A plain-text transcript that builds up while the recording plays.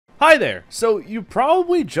Hi there! So you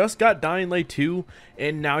probably just got Dying Light 2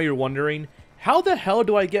 and now you're wondering, how the hell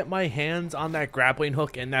do I get my hands on that grappling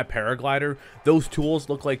hook and that paraglider? Those tools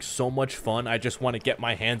look like so much fun, I just want to get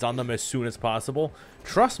my hands on them as soon as possible.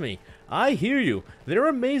 Trust me, I hear you. They're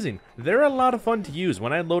amazing. They're a lot of fun to use.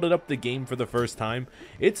 When I loaded up the game for the first time,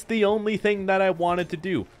 it's the only thing that I wanted to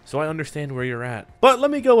do, so I understand where you're at. But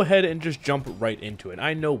let me go ahead and just jump right into it.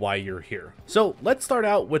 I know why you're here. So let's start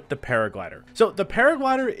out with the paraglider. So the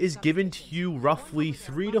paraglider is given to you roughly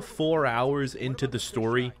 3 to 4 hours into the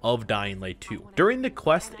story of Dying Light 2. During the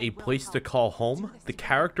quest, A Place to Call Home, the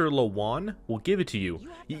character Lawan will give it to you.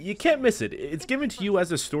 You can't miss it. It's given to you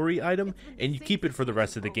as a story item, and you keep it for the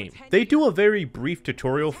rest of the game. They do a very brief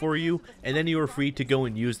tutorial for you, and then you are free to go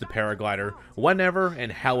and use the paraglider whenever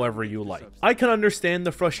and however you like. I can understand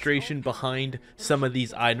the frustration behind some of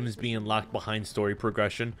these items being locked behind story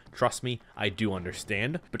progression. Trust me, I do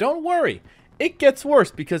understand. But don't worry. It gets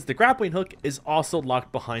worse because the grappling hook is also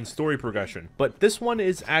locked behind story progression, but this one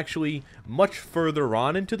is actually much further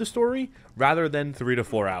on into the story rather than 3 to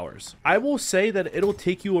 4 hours. I will say that it'll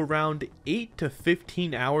take you around 8 to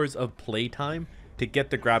 15 hours of playtime to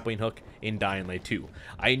get the grappling hook in Dying Light 2.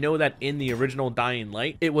 I know that in the original Dying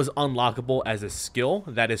Light, it was unlockable as a skill.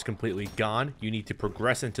 That is completely gone. You need to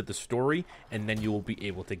progress into the story, and then you will be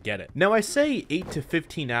able to get it. Now, I say 8 to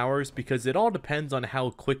 15 hours because it all depends on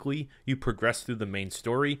how quickly you progress through the main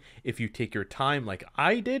story. If you take your time like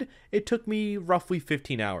I did, it took me roughly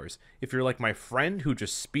 15 hours. If you're like my friend who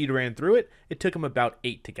just speed ran through it, it took him about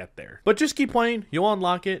 8 to get there. But just keep playing. You'll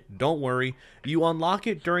unlock it. Don't worry. You unlock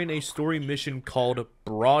it during a story mission called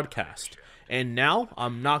Broadcast. And now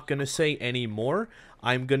I'm not gonna say any more.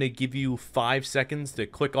 I'm gonna give you 5 seconds to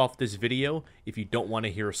click off this video if you don't want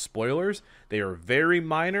to hear spoilers. They are very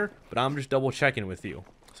minor, but I'm just double checking with you.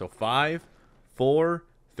 So 5, 4,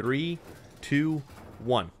 3, 2,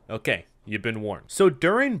 1. Okay, you've been warned. So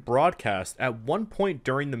during Broadcast, at one point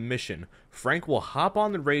during the mission, Frank will hop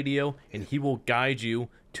on the radio and he will guide you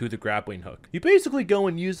to the grappling hook. You basically go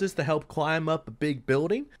and use this to help climb up a big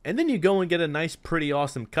building, and then you go and get a nice, pretty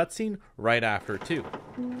awesome cutscene right after too.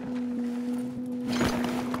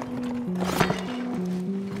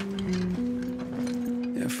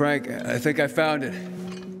 Yeah, Frank, I think I found it.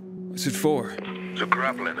 What's it for? It's a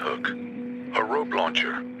grappling hook. A rope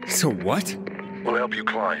launcher. So what? Will help you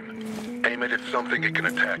climb. Aim it at something it can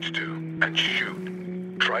attach to, and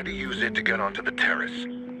shoot. Try to use it to get onto the terrace.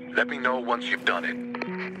 Let me know once you've done it.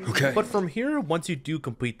 Okay. But from here, once you do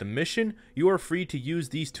complete the mission, you are free to use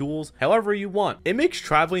these tools however you want. It makes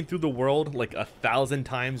traveling through the world like 1,000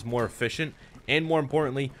 times more efficient and, more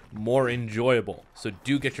importantly, more enjoyable. So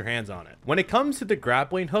do get your hands on it. When it comes to the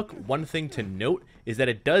grappling hook, one thing to note is that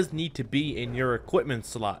it does need to be in your equipment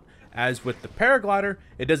slot. As with the paraglider,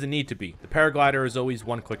 it doesn't need to be. The paraglider is always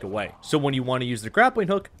one click away. So when you want to use the grappling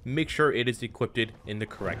hook, make sure it is equipped in the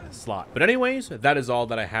correct slot. But anyways, that is all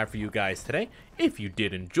that I have for you guys today. If you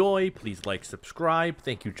did enjoy, please like, subscribe.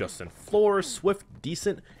 Thank you Justin Flores, Swift,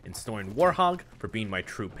 Decent, and Snoring Warthog for being my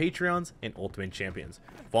true Patreons and Ultimate Champions.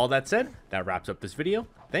 With all that said, that wraps up this video.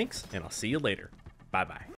 Thanks, and I'll see you later. Bye-bye.